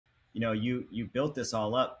you built this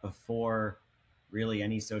all up before really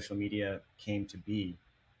any social media came to be,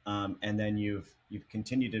 and then you've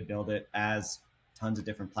continued to build it as tons of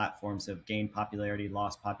different platforms have gained popularity,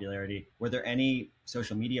 lost popularity. Were there any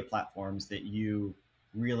social media platforms that you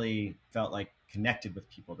really felt like connected with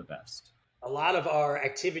people the best? A lot of our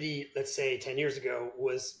activity, let's say 10 years ago,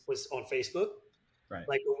 was on Facebook. Right.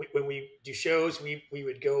 Like when we do shows, we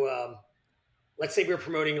would go. Let's say we were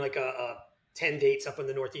promoting like a 10 dates up in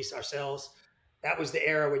the Northeast ourselves. That was the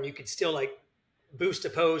era when you could still like boost a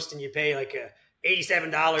post and you pay like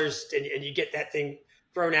 $87 and you get that thing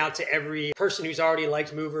thrown out to every person who's already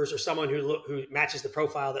liked movers or someone who matches the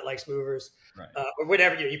profile that likes movers, Right. Or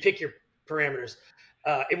whatever. You pick your parameters.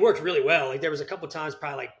 It worked really well. Like there was a couple of times,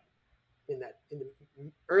 probably like in the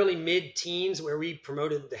early mid teens, where we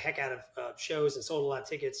promoted the heck out of shows and sold a lot of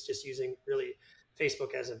tickets just using really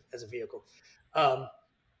Facebook as a vehicle. Um,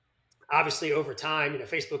 Obviously, over time,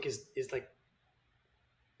 Facebook is like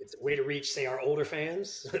it's a way to reach, say, our older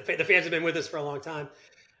fans. The fans have been with us for a long time.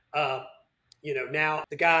 Now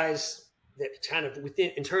the guys that kind of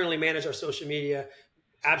internally manage our social media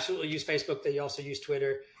absolutely use Facebook. They also use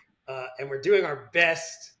Twitter, and we're doing our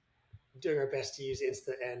best to use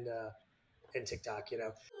Insta and TikTok.